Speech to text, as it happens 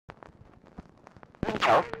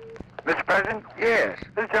Hello? Mr. President? Yes.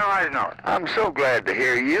 This is General Eisenhower. I'm so glad to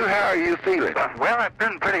hear you. How are you feeling? Well, I've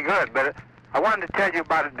been pretty good, but I wanted to tell you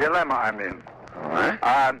about a dilemma I'm in. All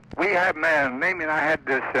right. We have, Mamie and I had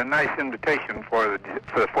this nice invitation for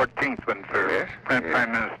the 14th one for Yes, Prime yes.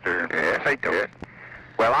 Minister Sato. Yes.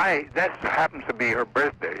 Well, that happens to be her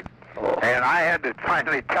birthday, Oh. and I had to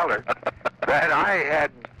finally tell her that I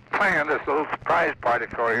had planned this little surprise party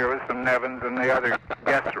for her with some Nevins and the other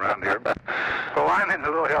guests around here. So I'm in a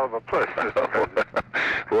little hell of a push, Mr. President.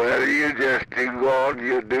 Well, you go on,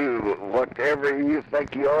 you do whatever you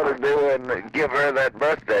think you ought to do and give her that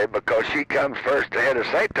birthday because she comes first ahead of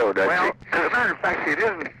Sato, doesn't Well, she? as a matter of fact, it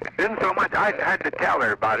isn't so much. I had to tell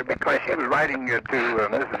her about it because she was writing to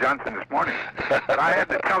Mrs. Johnson this morning. But I had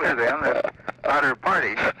to tell her then about her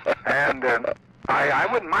party, and I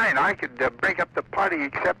wouldn't mind. I could break up the party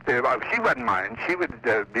except she wouldn't mind. She would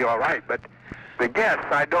be all right, but the guests,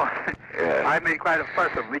 I don't. Yeah. I made quite a fuss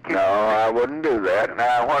of them. No, I wouldn't do that.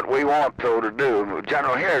 Now, what we want, though, to do,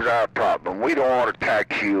 General, here's our problem. We don't want to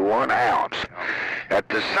tax you 1 ounce. At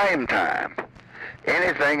the same time,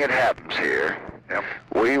 anything that happens here,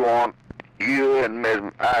 we want you and Ms.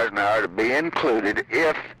 Eisenhower to be included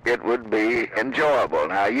if it would be enjoyable.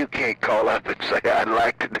 Now, you can't call up and say, I'd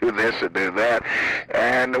like to do this or do that,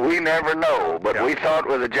 and we never know. But we thought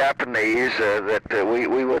with the Japanese that we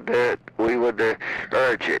would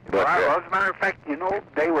urge it. But, well, as a matter of fact,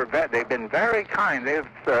 they've been very kind.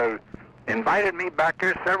 They've invited me back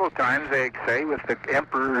here several times, they say, with the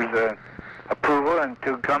Emperor's approval and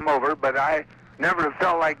to come over, but I never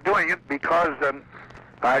felt like doing it because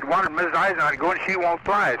I'd wanted Mrs. Eisenhower to go, and she won't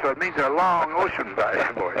fly, so it means a long ocean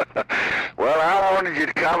ride, boy. Well, I wanted you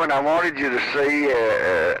to come, and I wanted you to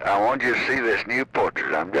see this new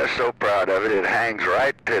portrait. I'm just so proud of it. It hangs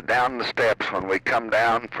right down the steps when we come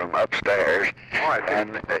down from upstairs,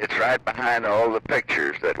 and it's right behind all the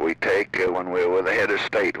pictures that we take when we're with the head of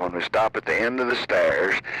state, when we stop at the end of the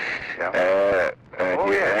stairs.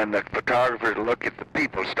 And the photographers look at the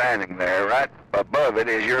people standing there. Right above it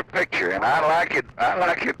is your picture, and I like it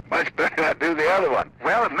much better than I do the other one.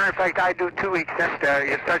 Well, as a matter of fact, I do too, except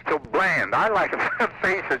it's such so bland. I like a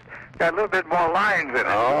face that's got a little bit more lines in it.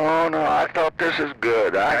 Oh, no, I thought this is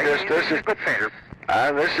good. This is a good painter.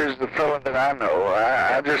 This is the fellow that I know.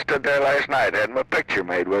 I just stood there last night, had my picture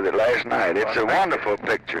made with it last night. It's a wonderful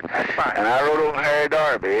picture. That's fine. And I wrote over Harry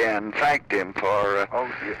Darby and thanked him for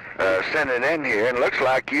sending it in here. And it looks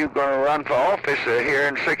like you're going to run for office here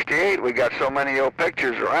in '68. We got so many of your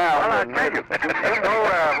pictures around. Well, I'll tell you.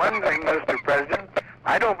 One thing, Mr. President,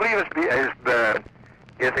 I don't believe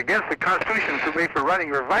it's against the Constitution to me for running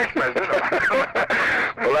for vice president.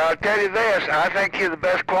 Well, I'll tell you this. I think you're the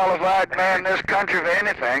best qualified man in this country for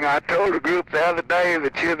anything. I told a group the other day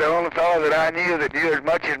that you're the only fellow that I knew that knew as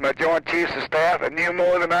much as my Joint Chiefs of Staff and knew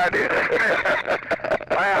more than I did.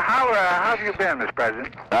 Well, how have you been, Mr.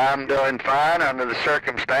 President? I'm doing fine under the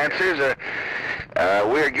circumstances.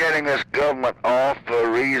 We're getting this government off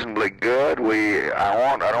reasonably good.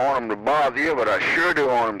 I don't want them to bother you, but I sure do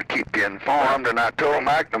want them to keep you informed. And I told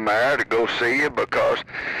McNamara to go see you because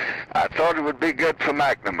I thought it would be good for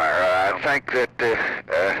McNamara. I think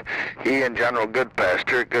that he and General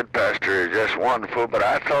Goodpaster is just wonderful, but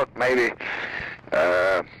I thought maybe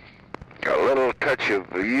a little touch of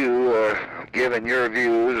you giving your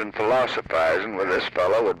views and philosophizing with this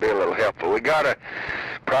fellow would be a little helpful. We got a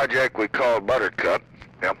project we call Buttercup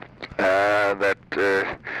that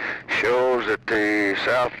shows that the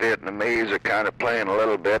South Vietnamese are kind of playing a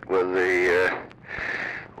little bit with the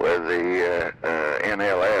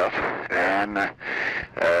NLF and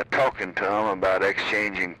talking to them about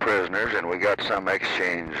exchanging prisoners, and we got some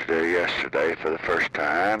exchanged yesterday for the first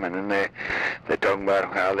time, and then they're talking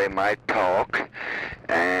about how they might talk.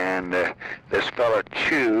 And this fellow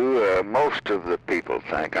Chu, most of the people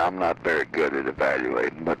think, I'm not very good at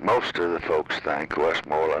evaluating, but most of the folks think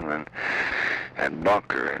Westmoreland and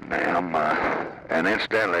Bunker and them. And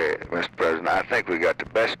incidentally, Mr. President, I think we got the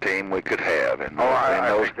best team we could have in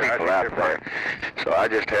those people out there. So I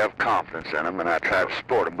just have confidence in them, and I try to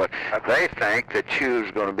support them. But they think that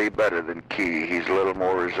Chu's going to be better than Key. He's a little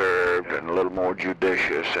more reserved and a little more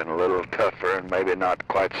judicious and a little tougher and maybe not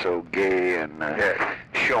quite so gay and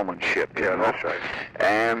showmanship. You know? That's right.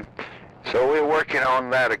 And so we're working on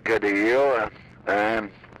that a good deal. And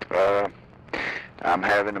I'm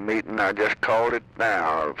having a meeting. I just called it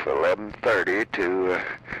now for 11:30 to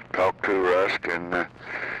talk to Rusk and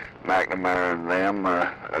McNamara and them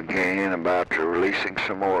again about releasing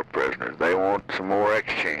some more prisoners. They want some more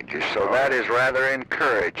exchanges. So that is rather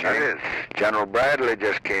encouraging. That is. General Bradley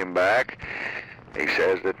just came back. He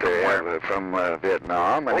says that they have from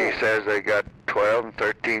Vietnam, and he says they got 12 and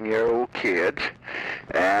 13-year-old kids.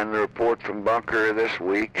 And the report from Bunker this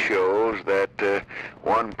week shows that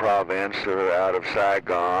one province out of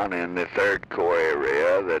Saigon in the 3rd Corps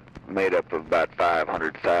area that made up of about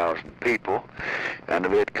 500,000 people, and the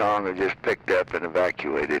Viet Cong have just picked up and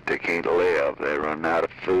evacuated. They can't live. They run out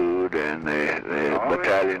of food, and the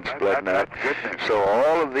battalion's splitting up. So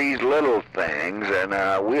all of these little things, and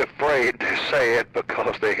we're afraid to say it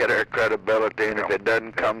because they hit our credibility, and if it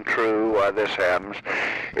doesn't come true, why this happens.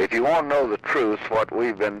 If you want to know the truth, what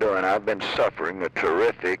we've been doing, I've been suffering a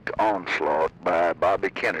terrific onslaught by Bobby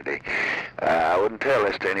Kennedy. I wouldn't tell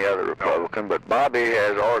this to any other Republican, but Bobby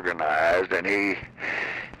has organized, and he,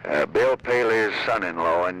 Bill Paley's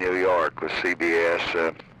son-in-law in New York with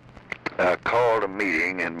CBS, called a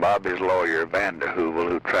meeting, and Bobby's lawyer, Vanda Hoovel,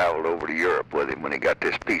 who traveled over to Europe with him when he got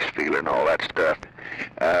this peace feeler and all that stuff,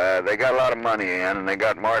 they got a lot of money in, and they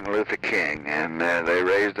got Martin Luther King, and they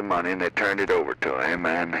raised the money, and they turned it over to him,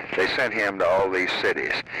 and they sent him to all these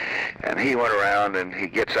cities. And he went around, and he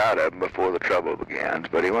gets out of them before the trouble begins,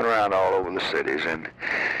 but he went around all over the cities, and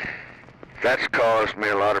that's caused me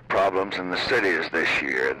a lot of problems in the cities this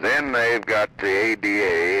year. Then they've got the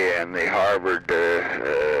ADA and the Harvard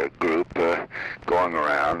group going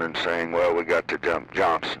around and saying, well, we got to jump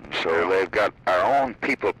Johnson. So they've got our own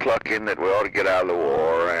people plucking that we ought to get out of the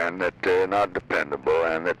war, and that they're not dependable,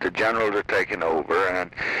 and that the generals are taking over,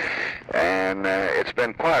 and it's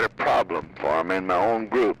been quite a problem for them in my own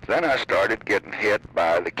group. Then I started getting hit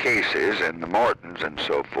by the Cases and the Mortons and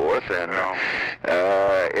so forth, and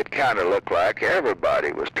it kind of looked like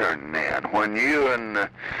everybody was turning in. When you and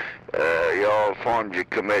you all formed your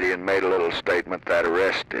committee and made a little statement that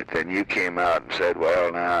arrested, and you came out and said,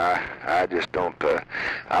 well, now, I just don't,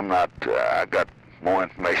 I'm not, I got more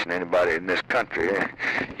information than anybody in this country.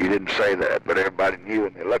 You didn't say that, but everybody knew,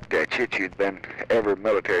 and they looked at you. You'd been every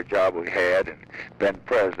military job we had and been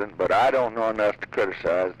president, but I don't know enough to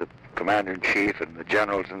criticize the commander-in-chief and the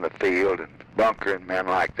generals in the field and Bunker and men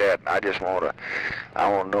like that, and I just want to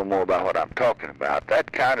know more about what I'm talking about.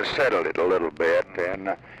 That kind of settled it a little bit,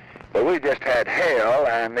 and but we just had hell,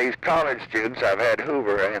 and these college students, I've had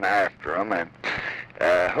Hoover in after them, and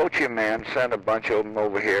Ho Chi Minh sent a bunch of them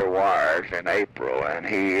over here wires in April, and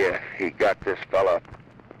he got this fellow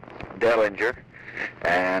Dellinger,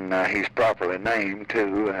 and he's properly named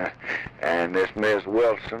too, and this Ms.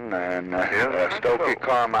 Wilson and Stokey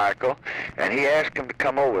Carmichael, and he asked them to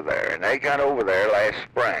come over there, and they got over there last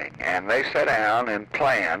spring, and they sat down and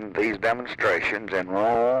planned these demonstrations in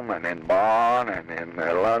Rome and in Bonn and in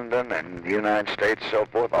London and the United States, so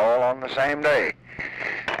forth, all on the same day,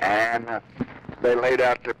 and they laid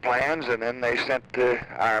out their plans, and then they sent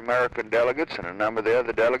our American delegates and a number of the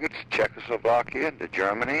other delegates to Czechoslovakia and to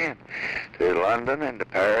Germany and to London and to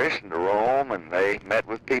Paris and to Rome, and they met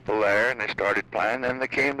with people there, and they started planning. Then they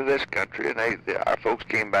came to this country, and our folks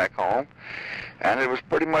came back home, and it was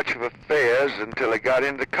pretty much of a fizz until they got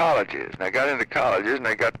into colleges. And they got into colleges, and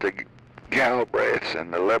they got the Galbraiths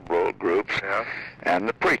and the liberal groups and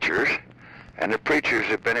the preachers. And the preachers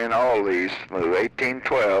have been in all these.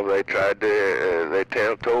 1812, they tried to,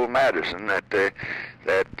 they told Madison that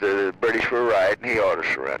the British were right and he ought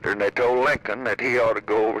to surrender. And they told Lincoln that he ought to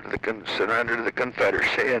go over to the surrender to the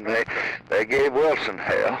Confederacy. And they gave Wilson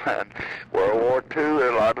hell. And World War II,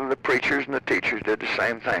 a lot of the preachers and the teachers did the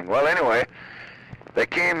same thing. Well, anyway, they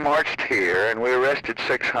marched here, and we arrested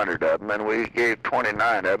 600 of them, and we gave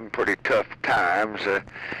 29 of them pretty tough times.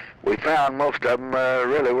 We found most of them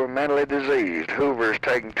really were mentally diseased. Hoover's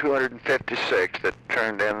taken 256 that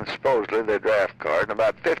turned in supposedly their draft card, and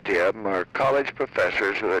about 50 of them are college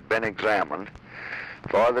professors who had been examined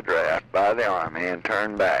for the draft by the Army and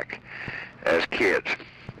turned back as kids.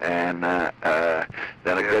 And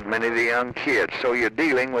then a good many of the young kids. So you're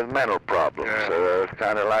dealing with mental problems,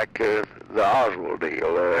 kind of like the Oswald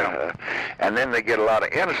deal. And then they get a lot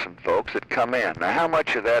of innocent folks that come in. Now, how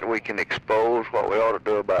much of that we can expose, what we ought to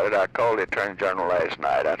do about it, I called the Attorney General last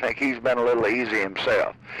night. I think he's been a little easy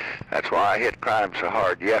himself. That's why I hit crime so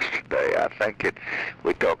hard yesterday. I think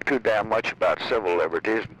we talk too damn much about civil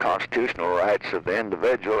liberties and constitutional rights of the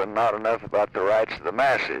individual and not enough about the rights of the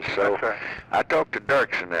masses. So I talked to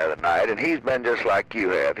Dirksen the other night, and he's been just like you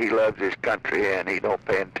have. He loves his country, and he don't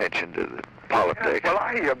pay attention to the politics. Well,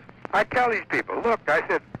 I tell these people, look, I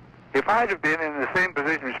said, if I'd have been in the same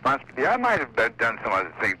position of responsibility, I might have done some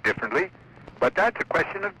other things differently, but that's a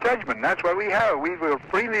question of judgment. That's what we have. We were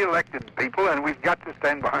freely elected people, and we've got to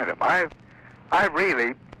stand behind them. I've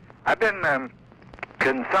been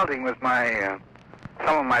consulting with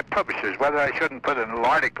some of my publishers, whether I shouldn't put an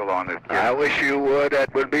article on it. I wish you would.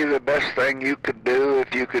 That would be the best thing you could do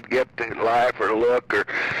if you could get to Life or Look or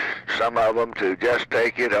some of them to just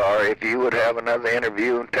take it, or if you would have another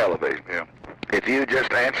interview on television. Yeah. If you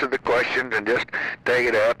just answer the questions and just take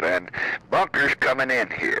it up, and Bunker's coming in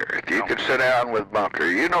here. If you could sit down with Bunker.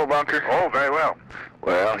 You know Bunker? Oh, very well.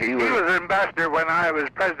 Well, he was ambassador when I was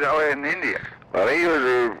president in India. Well, he was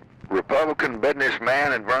a Republican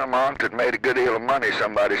businessman in Vermont that made a good deal of money,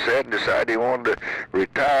 somebody said, and decided he wanted to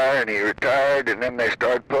retire, and he retired, and then they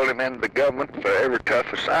started pulling him into the government for every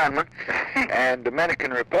tough assignment. And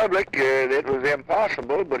Dominican Republic, it was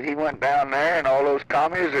impossible, but he went down there, and all those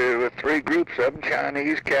commies, there were three groups of them,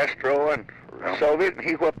 Chinese, Castro, and Soviet, and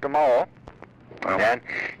he whipped them all. And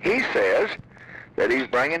he says that he's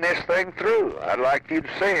bringing this thing through. I'd like you to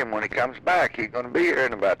see him when he comes back. He's going to be here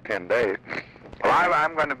in about 10 days. Well,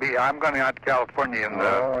 I'm going out to California in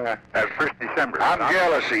at 1st December. I'm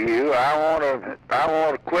jealous of you. I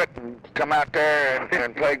want to quit and come out there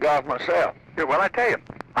and play golf myself. Yeah, well, I tell you,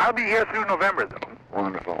 I'll be here through November, though.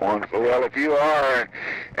 Wonderful, wonderful. Well, if you are,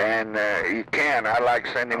 and you can, I'd like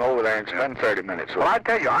to send him over there and spend 30 minutes with him. Well, I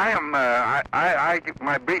tell you, I am. I give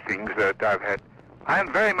my briefings that I've had. I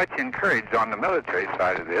am very much encouraged on the military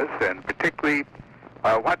side of this, and particularly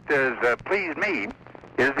what does please me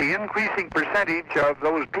is the increasing percentage of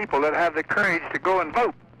those people that have the courage to go and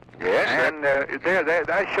vote. Yes, and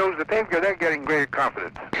that shows that they're getting greater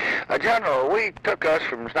confidence. General, we took us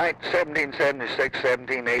from 1776,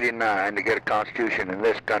 1789 to get a constitution in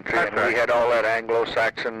this country, and we had all that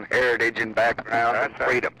Anglo-Saxon heritage and background and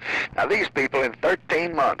freedom. Now, these people in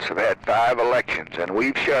 13 months have had 5 elections, and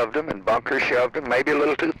we've shoved them, and Bunker shoved them, maybe a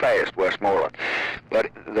little too fast, Westmoreland.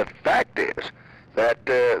 But the fact is that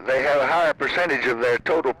they have a higher percentage of their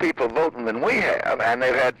total people voting than we have, and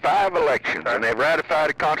they've had 5 elections, and they've ratified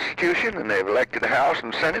a constitution, and they've elected the House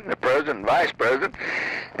and Senate and the President and Vice President,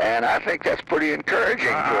 and I think that's pretty encouraging.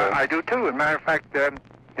 I do too. As a matter of fact,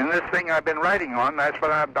 in this thing I've been writing on, that's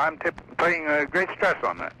what I'm putting great stress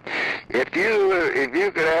on that. If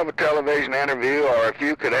you could have a television interview, or if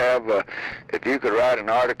you could write an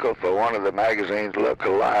article for one of the magazines, Look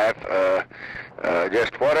Alive,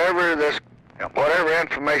 just whatever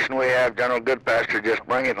information we have, General Goodpasture, just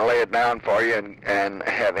bring it and lay it down for you, and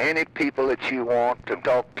have any people that you want to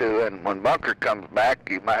talk to. And when Bunker comes back,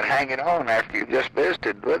 you might hang it on after you've just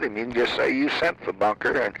visited with him. You can just say you sent for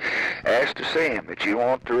Bunker and ask to see him, that you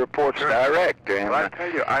want the reports direct. And, well, I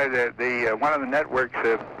tell you, one of the networks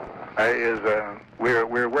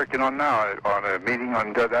we're working on now on a meeting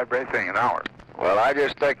on that very thing, an hour. Well, I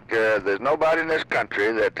just think there's nobody in this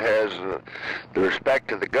country that has the respect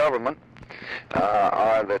to the government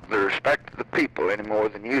or the respect of the people any more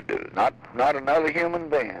than you do. Not another human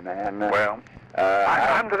being. And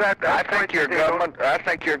I think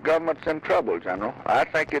your government's in trouble, General. I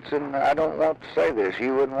think it's in. I don't want to say this.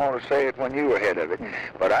 You wouldn't want to say it when you were head of it.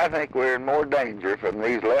 But I think we're in more danger from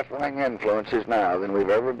these left-wing influences now than we've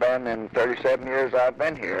ever been in 37 years I've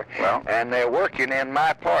been here. Well, and they're working in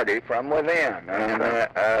my party from within.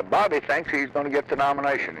 And Bobby thinks he's going to get the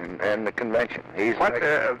nomination in the convention. Do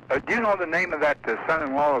you know the name of that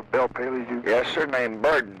son-in-law of Bill Paley's? Yes, sir. Named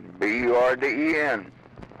Burden. B-U-R-D-E-N.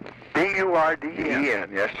 B-U-R-D-E-N.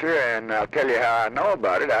 Yes, sir, and I'll tell you how I know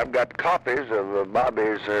about it. I've got copies of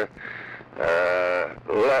Bobby's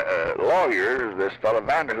lawyers, this fellow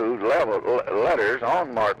Vanderhoo's letters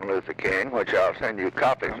on Martin Luther King, which I'll send you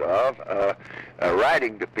copies of,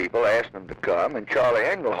 writing to people, asking them to come, and Charlie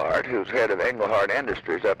Engelhardt, who's head of Engelhardt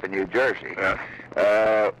Industries up in New Jersey,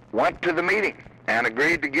 went to the meeting and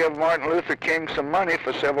agreed to give Martin Luther King some money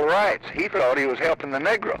for civil rights. He thought he was helping the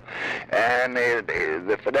Negro. And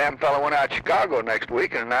the damn fellow went out to Chicago next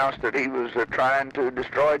week and announced that he was trying to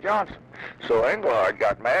destroy Johnson. So Engelhardt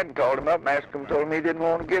got mad and called him up and told him he didn't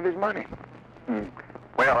want to give his money.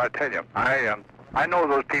 Well, I tell you, I know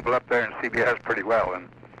those people up there in CBS pretty well,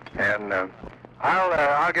 and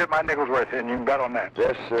I'll get my nickel's worth in. You can bet on that.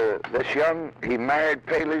 He married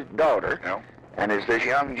Paley's daughter. No. And it's this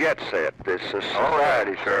young jet set, this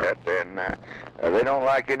society set, and they don't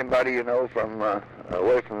like anybody, from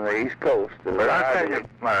away from the East Coast. But I tell you,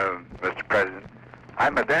 Mr. President,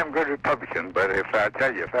 I'm a damn good Republican. But if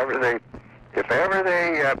ever they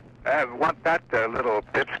want that little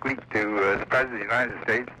pipsqueak to the President of the United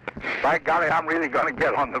States, by golly, I'm really going to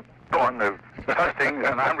get on the hustings,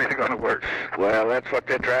 and I'm really going to work. Well, that's what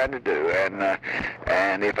they're trying to do,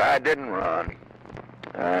 and if I didn't run.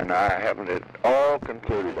 And I haven't at all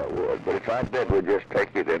concluded I would, but if I did, we'd just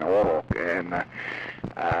take it in a walk. And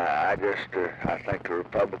I think the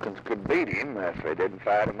Republicans could beat him if they didn't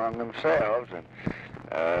fight among themselves. And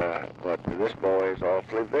but this boy is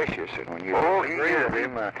awfully vicious, and when you agree with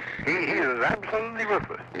him, he is absolutely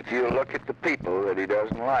ruthless. If you look at the people that he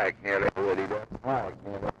doesn't like, nearly that he doesn't like,